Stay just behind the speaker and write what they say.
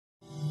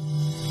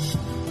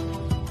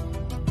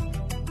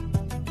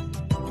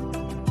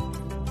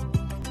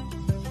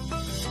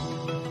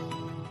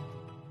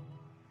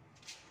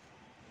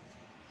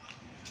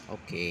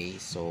Okay,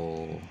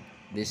 so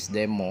this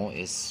demo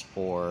is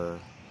for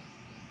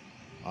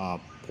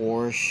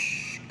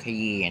Porsche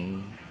Cayenne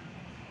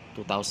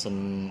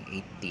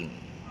 2018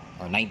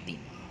 or 19.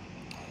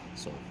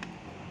 So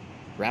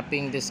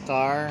wrapping this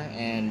car,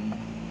 and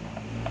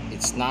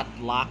it's not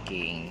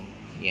locking.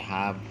 You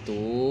have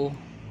to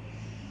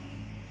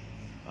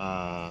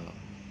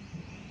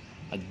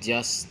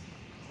adjust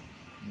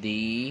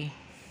the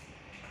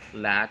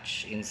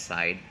latch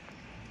inside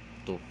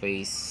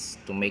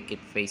to make it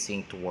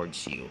facing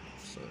towards you.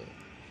 So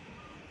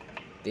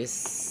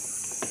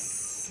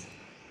this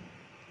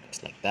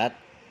looks like that.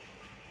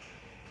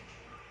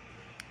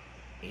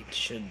 It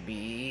should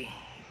be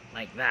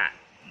like that.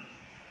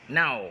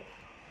 Now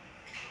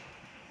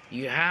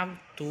you have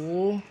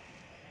to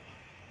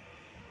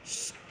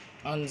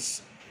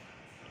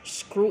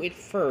unscrew it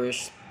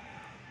first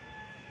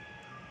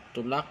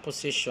to lock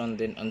position,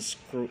 then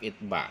unscrew it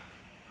back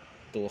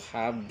to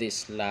have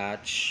this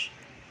latch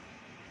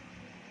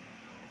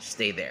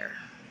stay there.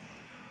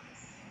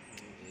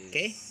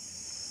 Okay,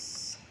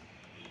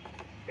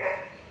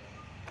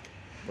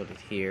 put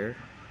it here.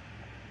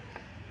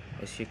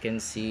 As you can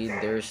see,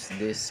 there's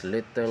this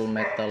little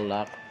metal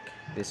lock.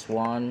 This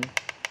one,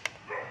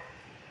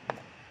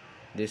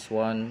 this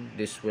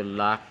will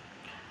lock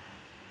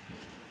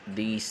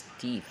these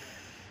teeth,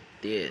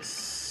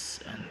 this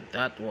and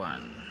that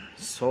one.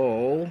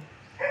 So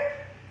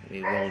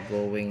we will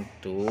going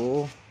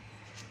to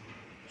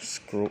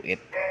screw it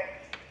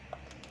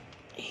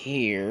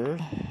here.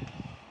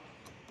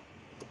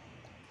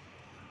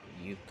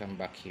 You come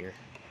back here.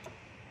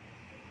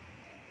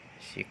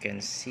 As you can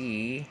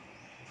see,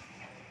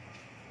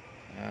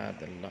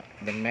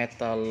 the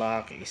metal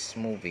lock is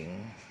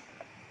moving.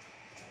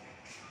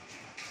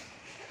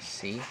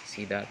 See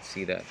that.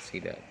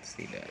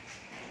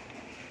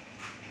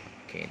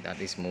 Okay,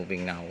 that is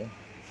moving now.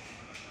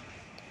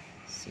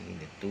 See,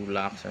 the two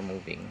locks are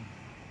moving.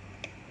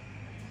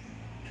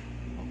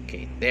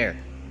 Okay, there.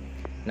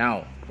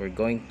 Now we're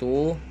going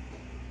to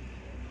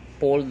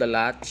pull the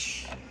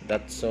latch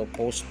that's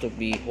supposed to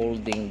be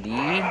holding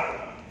the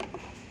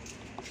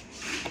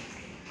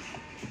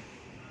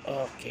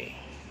okay.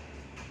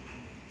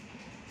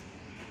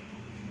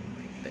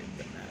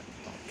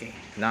 Okay,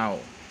 now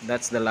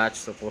that's the latch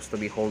supposed to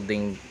be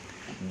holding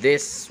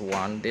this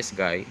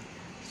guy.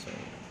 So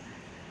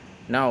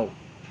now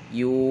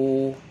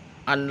you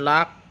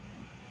unlock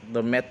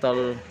the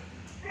metal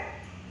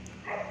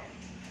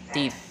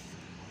teeth.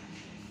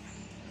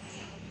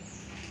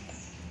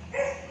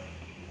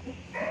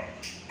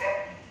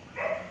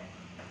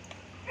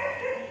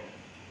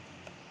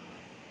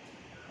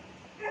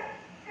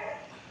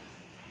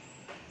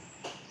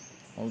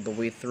 All the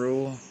way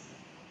through.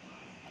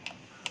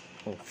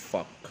 Oh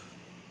fuck.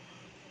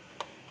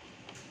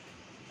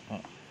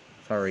 Oh,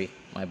 sorry,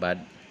 my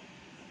bad.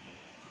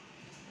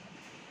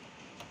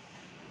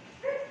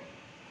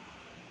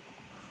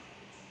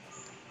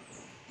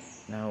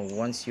 Now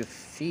once you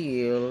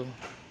feel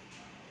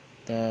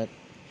that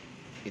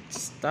it's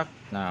stuck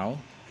now,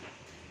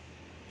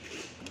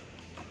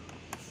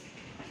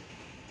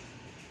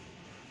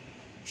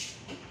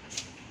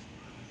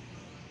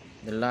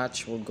 the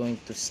latch will going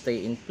to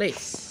stay in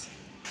place.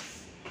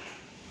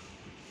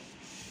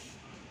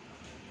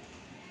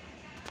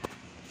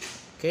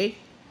 Okay,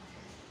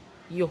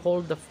 you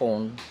hold the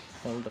phone,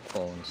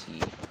 see,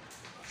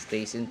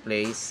 stays in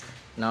place.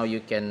 Now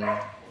you can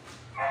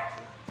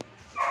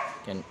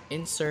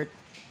insert,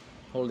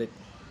 hold it,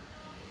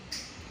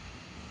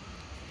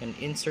 can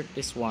insert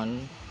this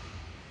one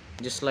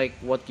just like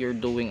what you're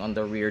doing on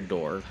the rear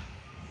door.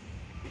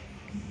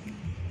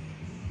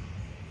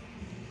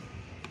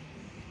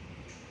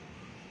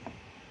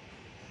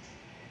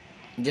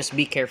 Just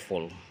be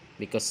careful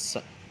because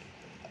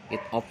it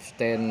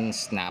often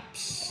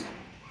snaps.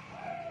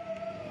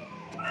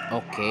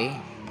 Okay,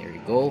 there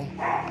you go.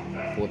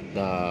 Put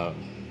the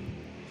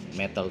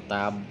metal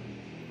tab.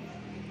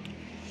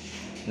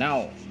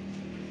 Now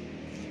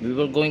we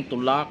will going to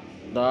lock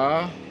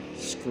the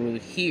screw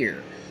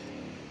here.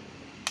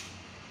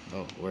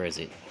 Oh, where is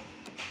it?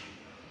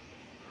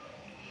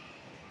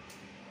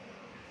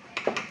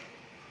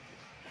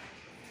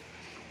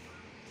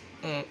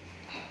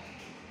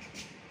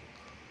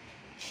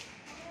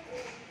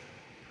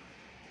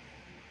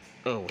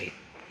 Oh wait.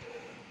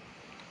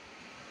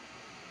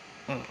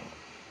 Oh.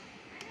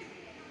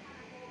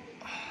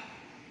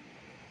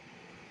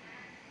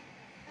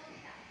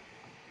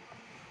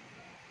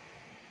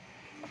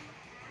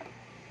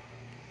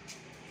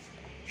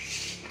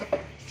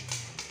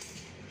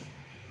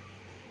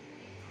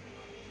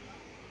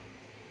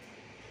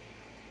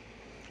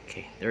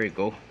 Okay, there you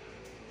go.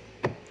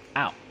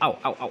 Ow, ow,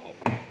 ow, ow,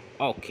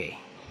 ow. Okay.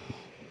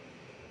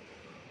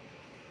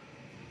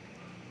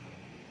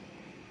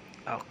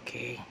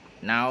 Okay,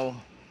 now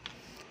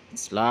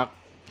it's locked.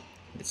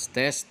 Let's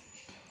test.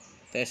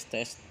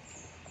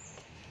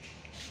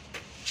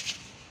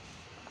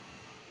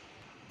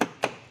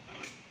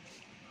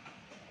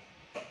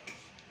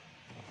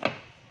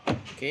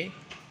 Okay,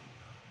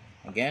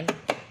 again.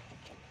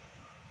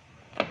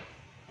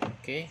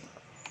 Okay,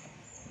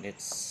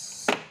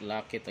 let's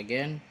lock it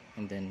again,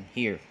 and then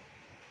here,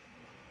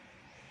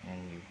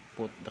 and you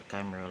put the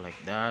camera like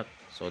that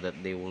so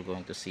that they will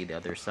going to see the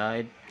other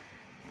side.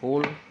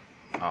 Pull.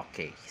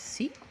 Okay,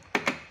 see?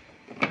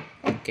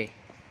 Okay,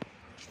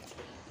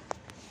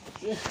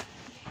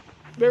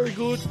 very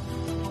good.